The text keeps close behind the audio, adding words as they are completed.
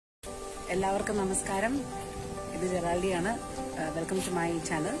എല്ലാവർക്കും നമസ്കാരം. ഇത് ജെറാൽഡിയാണ്. Welcome to my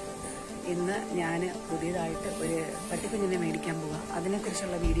channel. ഇന്ന് ഞാൻ പുതിയതായിട്ട് ഒരു പട്ടിക്കുഞ്ഞിനെ മേടിക്കാൻ പോവാം.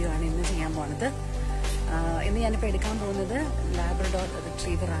 അതിനെക്കുറിച്ചുള്ള വീഡിയോ ആണ് ഇന്ന് ചെയ്യാൻ പോകുന്നത്. ഇന്ന് ഞാനിപ്പോൾ എടുക്കാൻ പോകുന്നത് ലാബ്രഡോർ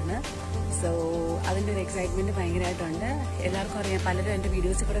റിട്രീവറാണ്. സോ അതിൻ്റെ ഒരു എക്സൈറ്റ്മെന്റ് ഭയങ്കരമായിട്ടുണ്ട്. എല്ലാവർക്കും അറിയാം, പലരും എൻ്റെ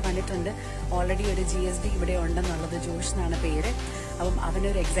വീഡിയോസിൽ കൂടെ കണ്ടിട്ടുണ്ട്. ഓൾറെഡി ഒരു GSD ഇവിടെ ഉണ്ടെന്നുള്ളത്. ജോഷ് എന്നാണ് പേര്. അപ്പം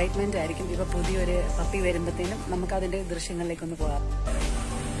അവനൊരു എക്സൈറ്റ്മെന്റ് ആയിരിക്കും. ഇപ്പോൾ പുതിയൊരു പപ്പി വരുമ്പോഴത്തേനും നമുക്ക് അതിൻ്റെ ദൃശ്യങ്ങളിലേക്കൊന്ന് പോകാം.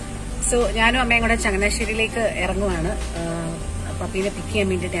 സോ ഞാനും അമ്മയും കൂടെ ചങ്ങനാശ്ശേരിയിലേക്ക് ഇറങ്ങുവാണ്. പപ്പീനെ പിക്ക് ചെയ്യാൻ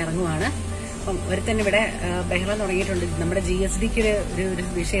വേണ്ടിയിട്ട് ഇറങ്ങുവാണ്. അപ്പം ഒരുത്തന്നെ ഇവിടെ ബഹളം തുടങ്ങിയിട്ടുണ്ട്. നമ്മുടെ GSDക്ക് ഒരു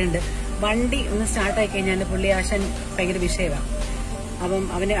വിഷയമുണ്ട്. വണ്ടി ഒന്ന് സ്റ്റാർട്ടായി കഴിഞ്ഞാൽ പുള്ളി ആശാൻ ഭയങ്കര വിഷയമാണ്. അപ്പം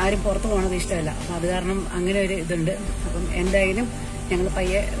അവന് ആരും പുറത്തു പോകണത് ഇഷ്ടമല്ല. അപ്പം അത് കാരണം അങ്ങനെ ഒരു ഇതുണ്ട്. അപ്പം എന്തായാലും ഞങ്ങൾ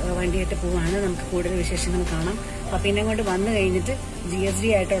പയ്യെ വണ്ടിയായിട്ട് പോവാണ്. നമുക്ക് കൂടുതൽ വിശേഷങ്ങൾ കാണാം. പപ്പീനെ കൊണ്ട് വന്നു കഴിഞ്ഞിട്ട് GSD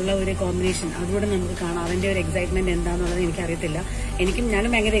ആയിട്ടുള്ള ഒരു കോമ്പിനേഷൻ അതുകൂടെ നമുക്ക് കാണാം. അവന്റെ ഒരു എക്സൈറ്റ്മെന്റ് എന്താണെന്നുള്ളത് എനിക്കറിയത്തില്ല. ഞാനും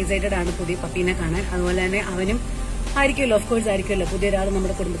ഭയങ്കര എക്സൈറ്റഡ് ആണ് പുതിയ പപ്പീനെ കാണാൻ. അതുപോലെ തന്നെ അവനും ആയിരിക്കുമല്ലോ, ഓഫ് കോഴ്സ് ആയിരിക്കുമല്ലോ. പുതിയ ഒരാൾ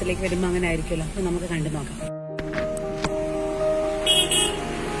നമ്മുടെ കുടുംബത്തിലേക്ക് വരുമ്പോൾ അങ്ങനെ ആയിരിക്കുമല്ലോ. അപ്പൊ നമുക്ക് കണ്ടു നോക്കാം.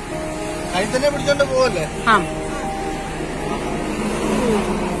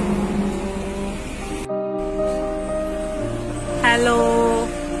 ഹലോ,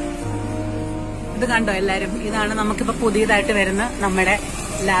 ഇത് കണ്ടോ എല്ലാരും? ഇതാണ് നമുക്കിപ്പോ പുതിയതായിട്ട് വരുന്ന നമ്മുടെ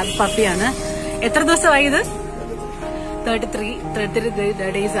ലാബ് പപ്പിയാണ്. എത്ര ദിവസമായി ഇത്?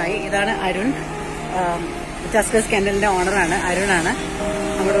 33 ഡേയ്സ് ആയി. ഇതാണ് അരുൺ. ടസ്കേഴ്സ് കെന്നലിന്റെ ഓണറാണ്. അരുണാണ്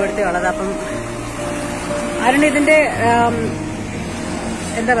നമ്മുടെ ഇവിടുത്തെ ഉള്ളത്. അപ്പം അരുൺ ഇതിന്റെ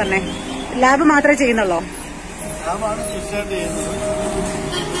എന്താ പറഞ്ഞേ, ലാബ് മാത്രമേ ചെയ്യുന്നുള്ളൂ?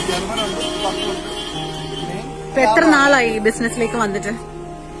 ഇപ്പൊ എത്ര നാളായി ഈ ബിസിനസ്സിലേക്ക് വന്നിട്ട്?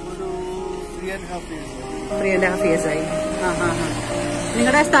 3.5 years ആയി.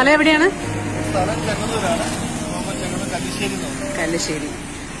 നിങ്ങളുടെ സ്ഥലം എവിടെയാണ്? കല്ലിശ്ശേരി.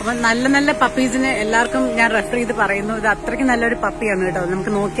 അപ്പൊ നല്ല നല്ല പപ്പീസിന് എല്ലാവർക്കും ഞാൻ റെഫർ ചെയ്ത് പറയുന്നു. ഇത് അത്രയ്ക്ക് നല്ലൊരു പപ്പിയാണ് കേട്ടോ.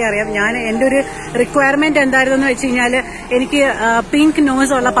 നമുക്ക് നോക്കി അറിയാം. എന്റെ ഒരു റിക്വയർമെന്റ് എന്തായിരുന്നു വെച്ച് കഴിഞ്ഞാല്, എനിക്ക് പിങ്ക്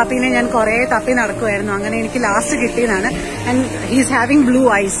നോസ് ഉള്ള പപ്പീനെ ഞാൻ കുറെ തപ്പി നടക്കുമായിരുന്നു. അങ്ങനെ എനിക്ക് ലാസ്റ്റ് കിട്ടിയതാണ്. And he's having blue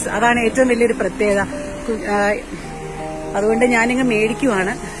ice. അതാണ് ഏറ്റവും വലിയൊരു പ്രത്യേകത. അതുകൊണ്ട് ഞാനിങ്ങ്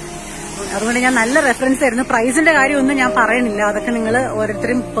മേടിക്കുവാണ്. അതുകൊണ്ട് ഞാൻ നല്ല റെഫറൻസ് ആയിരുന്നു. പ്രൈസിന്റെ കാര്യമൊന്നും ഞാൻ പറയണില്ല. അതൊക്കെ നിങ്ങൾ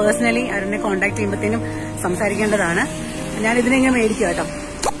ഓരോരുത്തരും പേഴ്സണലി അവരെ കോൺടാക്ട് ചെയ്യുമ്പോഴത്തേനും സംസാരിക്കേണ്ടതാണ്. ഞാൻ ഇതിനെങ്ങനെ മേടിക്കും കേട്ടോ.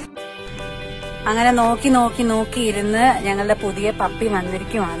 അങ്ങനെ നോക്കി ഇരുന്ന് ഞങ്ങളുടെ പുതിയ പപ്പി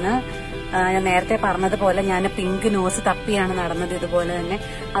വന്നിരിക്കുവാണ്. ഞാൻ നേരത്തെ പറഞ്ഞതുപോലെ ഞാൻ പിങ്ക് നോസ് തപ്പിയാണ് നടന്നത്.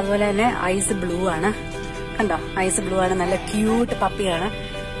 അതുപോലെ തന്നെ ഐസ് ബ്ലൂ ആണ്. കണ്ടോ, ഐസ് ബ്ലൂ ആണ്. നല്ല ക്യൂട്ട് പപ്പിയാണ്.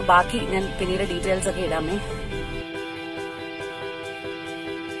 ബാക്കി ഞാൻ പിന്നീട് ഡീറ്റെയിൽസ് ഒക്കെ ഇടാമേ.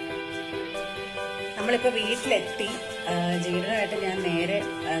 നമ്മളിപ്പോ വീട്ടിലെത്തി. ജെയ്ഡനായിട്ട് ഞാൻ നേരെ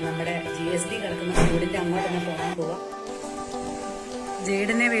നമ്മുടെ GSD കിടക്കുന്ന വീടിന്റെ അങ്ങോട്ട് തന്നെ പോകാൻ പോവാം.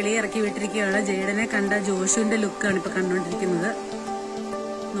 ജെയ്ഡനെ വെളിയിറക്കി വിട്ടിരിക്കുകയാണ്. ജെയ്ഡനെ കണ്ട ജോഷുവിന്റെ ലുക്കാണ് ഇപ്പൊ കണ്ടോണ്ടിരിക്കുന്നത്.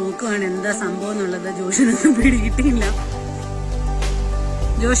 നോക്കുവാണ് എന്താ സംഭവം എന്നുള്ളത്. ജോഷുവിനൊന്നും പിടികിട്ടിയില്ല.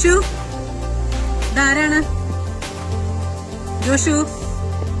 ജോഷു, ഇതാരാണ്?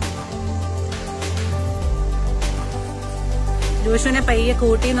 ജോഷുവിനെ പയ്യെ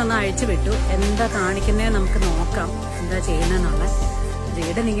കൂട്ടിന്നൊന്ന് അഴിച്ചു വിട്ടു. എന്താ കാണിക്കുന്നേ നമുക്ക് നോക്കാം, എന്താ ചെയ്യുന്നെന്നുള്ള.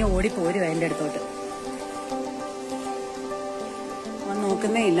 ജെയ്ഡൻ ഇങ്ങനെ ഓടിപ്പോരും അതിന്റെ അടുത്തോട്ട്. അവൻ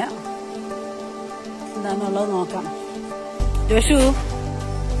നോക്കുന്നേ ഇല്ല. എന്താന്നുള്ളത് നോക്കാം. ജോഷു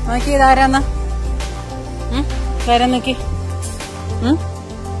നോക്കി, ഇതാരാന്ന്? ഇതാരാ നോക്കി?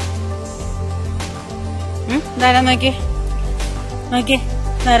 ഇതാരാ നോക്കി?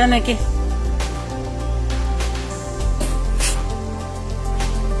 ഇതാരാ നോക്കി?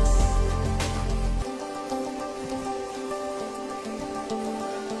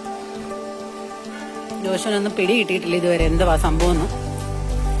 ജോഷനൊന്നും പിടി കിട്ടിയിട്ടില്ല ഇതുവരെ, എന്തുവാ സംഭവം എന്ന്.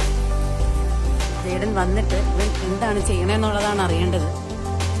 ജെയ്ഡൻ വന്നിട്ട് എന്താണ് ചെയ്യണെന്നുള്ളതാണ് അറിയേണ്ടത്.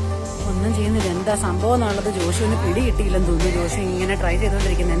 ഒന്നും ചെയ്യുന്നില്ല. എന്താ സംഭവം എന്നുള്ളത് ജോഷുവിന് പിടി കിട്ടിയില്ലെന്ന് തോന്നുന്നു. ജോഷു ഇങ്ങനെ ട്രൈ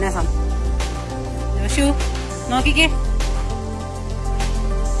ചെയ്തോണ്ടിരിക്കുന്നത്. എന്നാ ജോഷു നോക്കിക്കേ,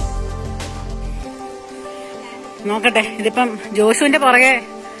 നോക്കട്ടെ. ഇതിപ്പം ജോഷുവിന്റെ പുറകെ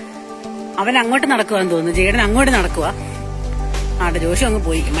അവൻ അങ്ങോട്ട് നടക്കുവാന്ന് തോന്നുന്നു. ജെയ്ഡൻ അങ്ങോട്ട് നടക്കുക. ആട്ടെ, ജോഷു അങ്ങ്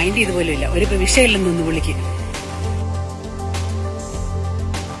പോയി. മൈൻഡ് ചെയ്ത് പോലും ഇല്ല. ഒരു വിഷയമില്ലെന്ന് തോന്നുന്നു പുള്ളിക്ക്.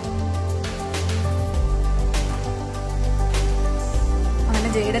 അങ്ങനെ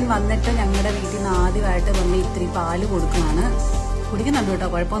ജെയ്ഡൻ വന്നിട്ട് ഞങ്ങളുടെ വീട്ടിൽ നിന്ന് ആദ്യമായിട്ട് മമ്മി ഇത്തിരി പാല് കൊടുക്കുവാണ്. കുടിക്കുന്നുണ്ട് കേട്ടോ,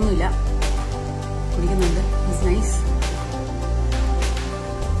 കുഴപ്പമൊന്നുമില്ല, കുടിക്കുന്നുണ്ട്. It's nice.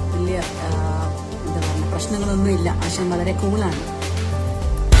 വലിയ എന്താ പറയുക, പ്രശ്നങ്ങളൊന്നും ഇല്ല. ആശാൻ വളരെ കൂളാണ്.